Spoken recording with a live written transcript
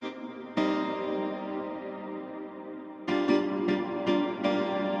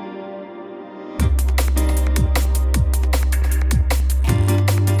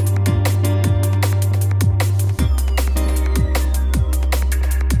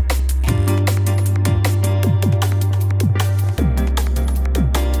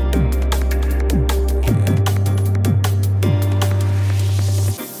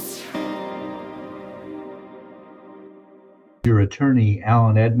attorney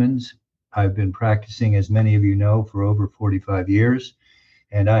Alan Edmonds. I've been practicing, as many of you know, for over 45 years,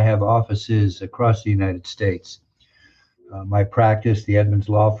 and I have offices across the United States. My practice, the Edmonds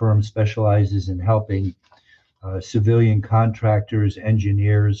Law Firm, specializes in helping civilian contractors,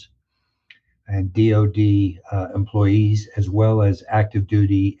 engineers, and DoD employees, as well as active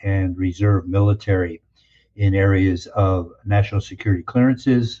duty and reserve military in areas of national security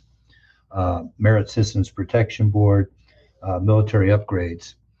clearances, Merit Systems Protection Board, military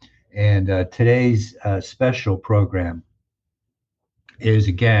upgrades. And today's special program is,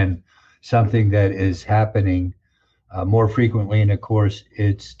 again, something that is happening more frequently. And of course,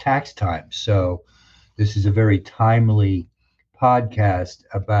 it's tax time. So this is a very timely podcast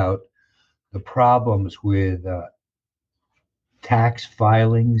about the problems with tax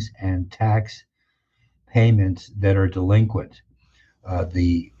filings and tax payments that are delinquent.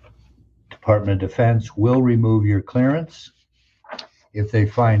 The Department of Defense will remove your clearance if they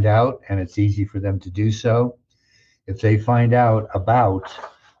find out, and it's easy for them to do so, if they find out about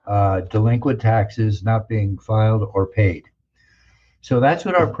delinquent taxes not being filed or paid. So that's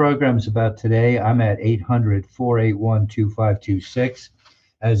what our program is about today. I'm at 800-481-2526.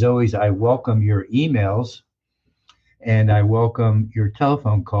 As always, I welcome your emails and I welcome your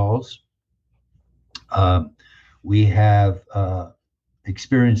telephone calls. We have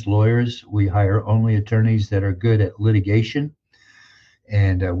experienced lawyers. We hire only attorneys that are good at litigation.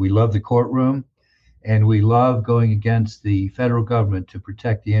 And we love the courtroom. And we love going against the federal government to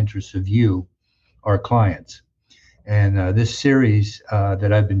protect the interests of you, our clients. And this series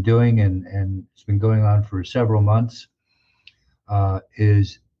that I've been doing, and it's been going on for several months,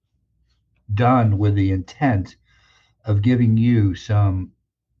 is done with the intent of giving you some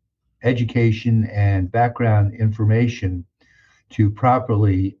education and background information to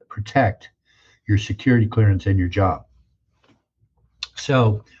properly protect your security clearance and your job.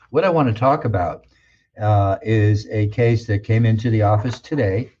 So what I want to talk about is a case that came into the office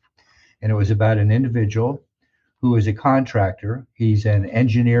today, and it was about an individual who is a contractor. He's an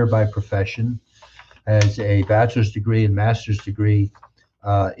engineer by profession, has a bachelor's degree and master's degree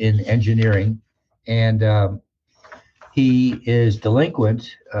in engineering, and he is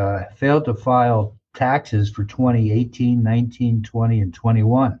delinquent, failed to file taxes for 2018, 19, 20, and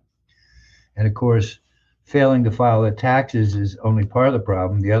 21. And of course, failing to file the taxes is only part of the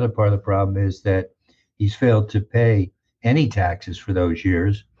problem. The other part of the problem is that he's failed to pay any taxes for those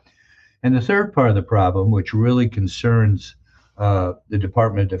years. And the third part of the problem, which really concerns the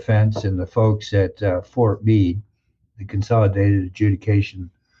Department of Defense and the folks at Fort Meade, the Consolidated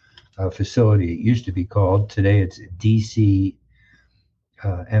Adjudication Facility, it used to be called. Today it's DCMA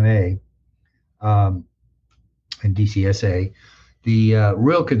and DCSA. The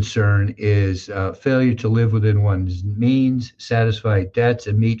real concern is failure to live within one's means, satisfy debts,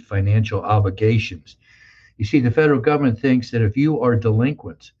 and meet financial obligations. You see, the federal government thinks that if you are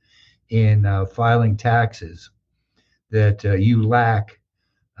delinquent in filing taxes, that you lack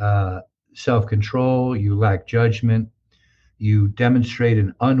self-control, you lack judgment, you demonstrate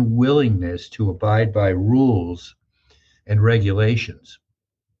an unwillingness to abide by rules and regulations.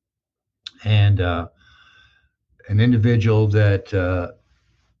 And an individual that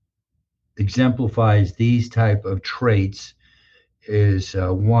exemplifies these type of traits is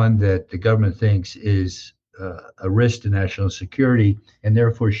one that the government thinks is a risk to national security and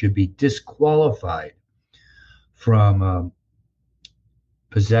therefore should be disqualified from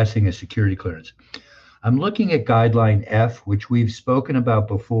possessing a security clearance. I'm looking at Guideline F, which we've spoken about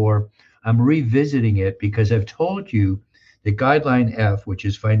before. I'm revisiting it because I've told you that Guideline F, which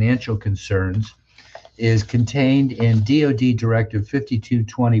is financial concerns, is contained in DoD Directive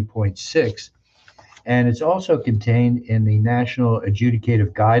 5220.6, and it's also contained in the National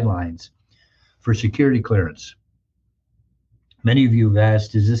Adjudicative Guidelines for security clearance. Many of you have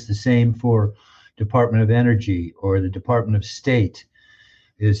asked, is this the same for Department of Energy or the Department of State?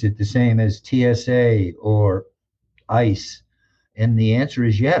 Is it the same as TSA or ICE? And the answer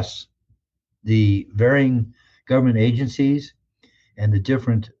is yes. The varying government agencies and the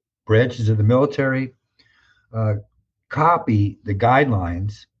different branches of the military copy the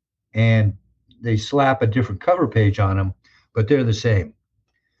guidelines, and they slap a different cover page on them, but they're the same.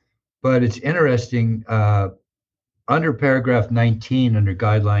 But it's interesting, under paragraph 19, under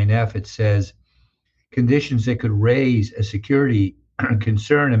Guideline F, it says conditions that could raise a security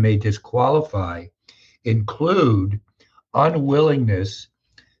concern and may disqualify include unwillingness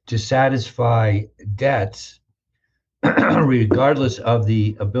to satisfy debts regardless of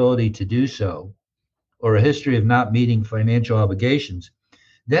the ability to do so, or a history of not meeting financial obligations.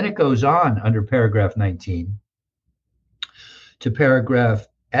 Then it goes on under paragraph 19 to paragraph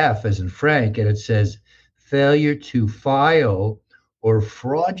F as in Frank, and it says failure to file or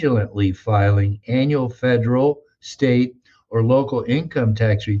fraudulently filing annual federal, state, or local income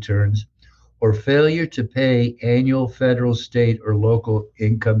tax returns, or failure to pay annual federal, state, or local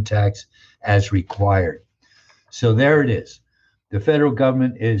income tax as required. So there it is. The federal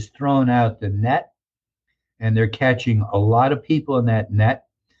government is throwing out the net, and they're catching a lot of people in that net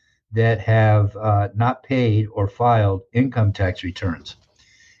that have not paid or filed income tax returns.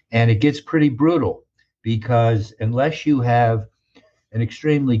 And it gets pretty brutal because unless you have an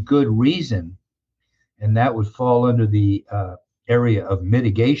extremely good reason, and that would fall under the area of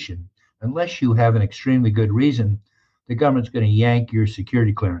mitigation, unless you have an extremely good reason, the government's going to yank your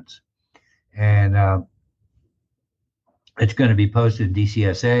security clearance. And it's going to be posted in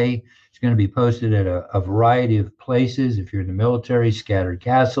DCSA. It's going to be posted at a variety of places if you're in the military, scattered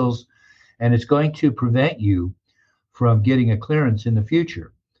castles, and it's going to prevent you from getting a clearance in the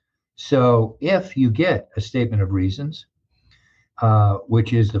future. So if you get a statement of reasons,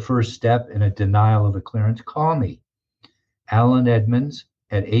 which is the first step in a denial of a clearance, call me, Alan Edmonds,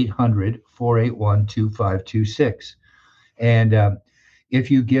 at 800-481-2526. And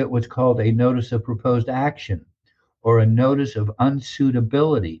if you get what's called a notice of proposed action or a notice of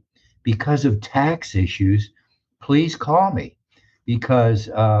unsuitability because of tax issues, please call me, because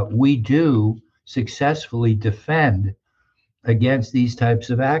we do successfully defend against these types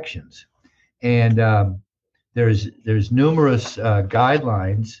of actions. And there's numerous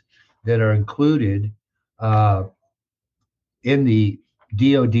guidelines that are included in the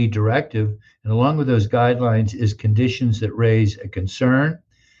DoD directive, and along with those guidelines is conditions that raise a concern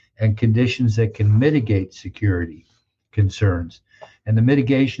and conditions that can mitigate security concerns. And the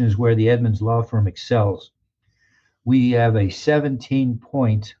mitigation is where the Edmonds law firm excels. We have a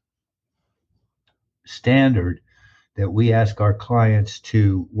 17-point standard that we ask our clients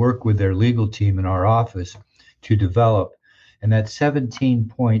to work with their legal team in our office to develop. And that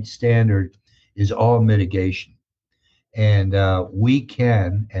 17-point standard is all mitigation. And we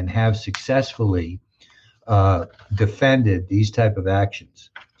can and have successfully defended these type of actions.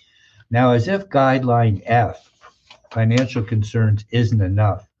 Now, as if guideline F, financial concerns, isn't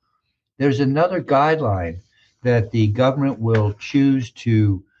enough, there's another guideline that the government will choose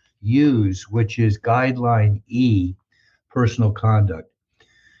to use, which is guideline E, personal conduct.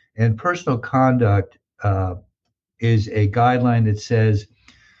 And personal conduct is a guideline that says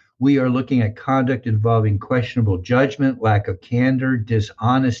we are looking at conduct involving questionable judgment, lack of candor,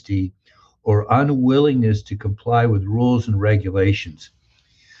 dishonesty, or unwillingness to comply with rules and regulations.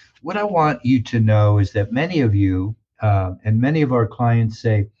 What I want you to know is that many of you and many of our clients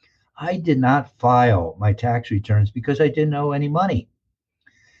say, I did not file my tax returns because I didn't owe any money.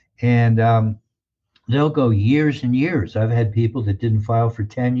 And they'll go years and years. I've had people that didn't file for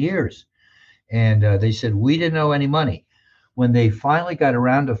 10 years. And they said, we didn't owe any money. When they finally got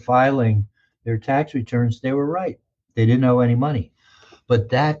around to filing their tax returns, they were right. They didn't owe any money. But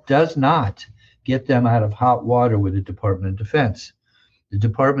that does not get them out of hot water with the Department of Defense. The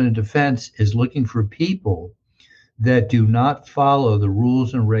Department of Defense is looking for people that do not follow the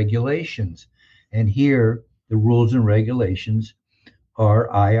rules and regulations. And here, the rules and regulations are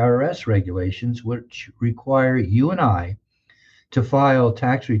IRS regulations, which require you and I to file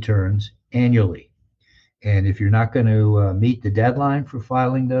tax returns annually. And if you're not going to meet the deadline for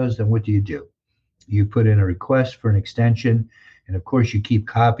filing those, then what do? You put in a request for an extension, and of course you keep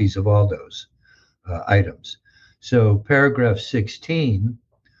copies of all those items. So paragraph 16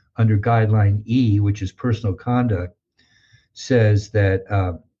 under guideline E, which is personal conduct, says that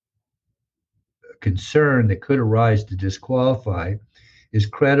a concern that could arise to disqualify is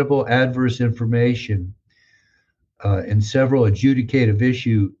credible adverse information in several adjudicative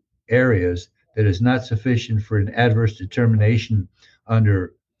issue areas that is not sufficient for an adverse determination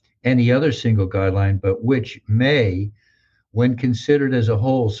under any other single guideline, but which may, when considered as a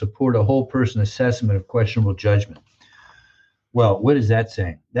whole, support a whole person assessment of questionable judgment. Well, what is that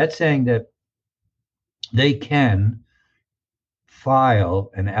saying? That's saying that they can file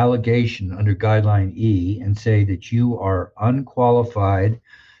an allegation under guideline E and say that you are unqualified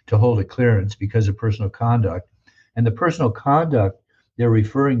to hold a clearance because of personal conduct. And the personal conduct they're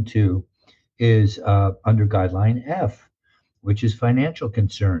referring to is under guideline F, which is financial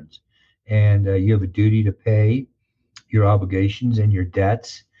concerns. And you have a duty to pay your obligations and your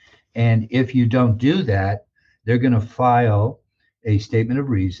debts. And if you don't do that, they're going to file a statement of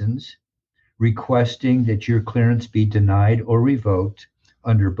reasons requesting that your clearance be denied or revoked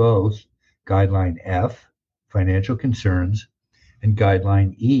under both guideline F, financial concerns, and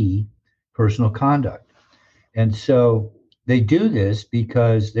guideline E, personal conduct. And so They do this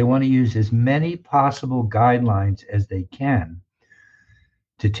because they want to use as many possible guidelines as they can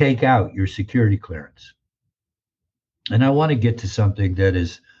to take out your security clearance. And I want to get to something that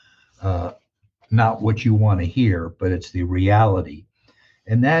is uh, not what you want to hear, but it's the reality.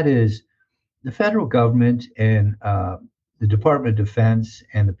 And that is the federal government and the Department of Defense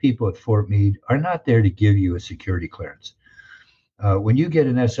and the people at Fort Meade are not there to give you a security clearance. When you get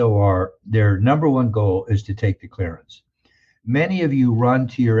an SOR, their number one goal is to take the clearance. Many of you run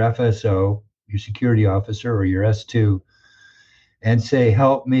to your FSO, your security officer, or your S2 and say,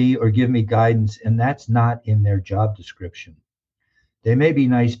 help me or give me guidance. And that's not in their job description. They may be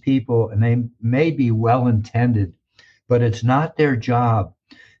nice people and they may be well intended, but it's not their job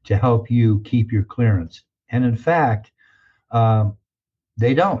to help you keep your clearance. And in fact,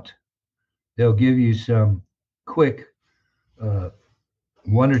 they don't. They'll give you some quick 1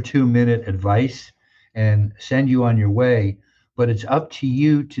 or 2 minute advice and send you on your way, but it's up to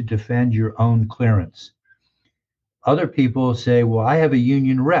you to defend your own clearance. Other people say, well, I have a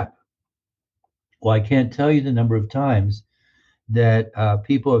union rep. Well, I can't tell you the number of times that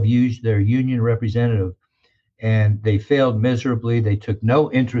people have used their union representative and they failed miserably. They took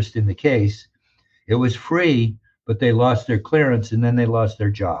no interest in the case. It was free, but they lost their clearance and then they lost their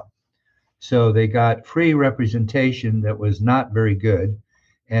job. So they got free representation that was not very good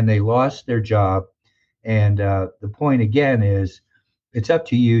and they lost their job. And the point again is it's up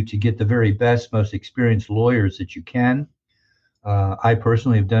to you to get the very best, most experienced lawyers that you can. I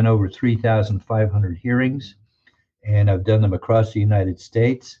personally have done over 3,500 hearings and I've done them across the United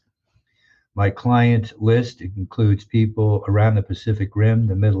States. My client list includes people around the Pacific Rim,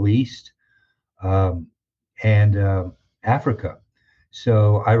 the Middle East, and Africa.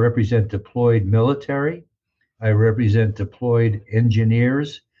 So I represent deployed military, I represent deployed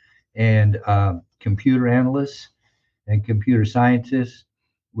engineers and computer analysts and computer scientists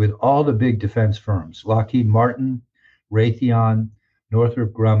with all the big defense firms. Lockheed Martin, Raytheon,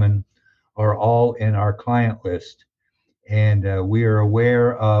 Northrop Grumman are all in our client list. And we are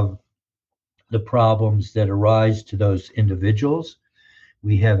aware of the problems that arise to those individuals.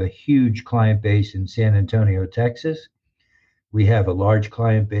 We have a huge client base in San Antonio, Texas. We have a large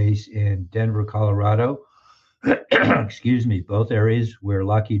client base in Denver, Colorado. Excuse me, both areas where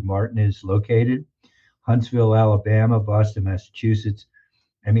Lockheed Martin is located. Huntsville, Alabama, Boston, Massachusetts.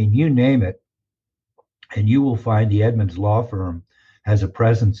 I mean, you name it, and you will find the Edmunds Law Firm has a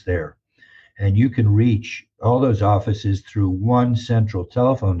presence there. And you can reach all those offices through one central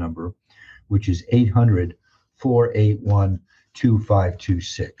telephone number, which is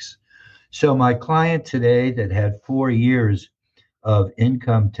 800-481-2526. So my client today that had 4 years of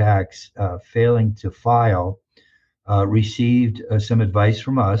income tax failing to file received some advice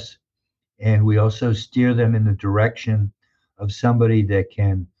from us. And we also steer them in the direction of somebody that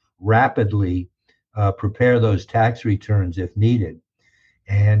can rapidly prepare those tax returns if needed.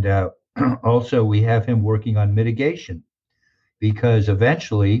 And also we have him working on mitigation because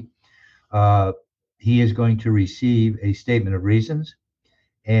eventually he is going to receive a statement of reasons.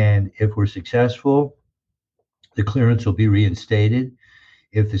 And if we're successful, the clearance will be reinstated.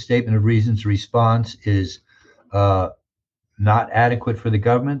 If the statement of reasons response is not adequate for the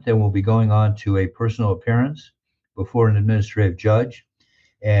government, then we'll be going on to a personal appearance before an administrative judge,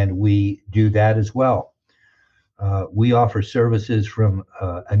 and we do that as well. We offer services from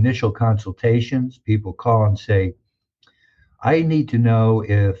initial consultations. People call and say, I need to know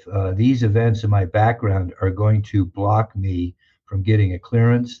if these events in my background are going to block me from getting a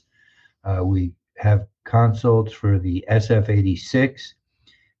clearance. We have consults for the SF-86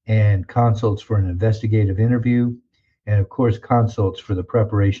 and consults for an investigative interview, and of course, consults for the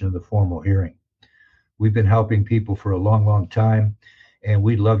preparation of the formal hearing. We've been helping people for a long, long time, and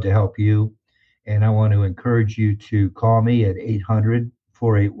we'd love to help you. And I want to encourage you to call me at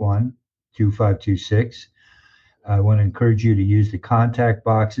 800-481-2526. I want to encourage you to use the contact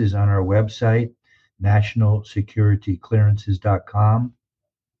boxes on our website, nationalsecurityclearances.com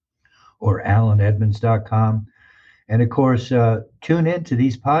or alanedmonds.com. And of course, tune in to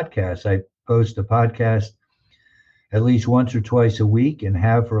these podcasts. I post a podcast at least once or twice a week and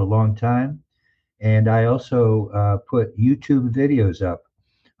have for a long time. And I also put YouTube videos up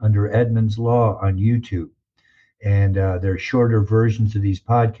under Edmunds Law on YouTube. And they're shorter versions of these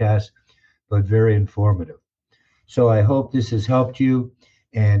podcasts, but very informative. So I hope this has helped you.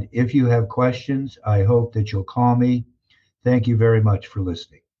 And if you have questions, I hope that you'll call me. Thank you very much for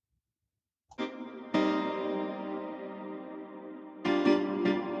listening.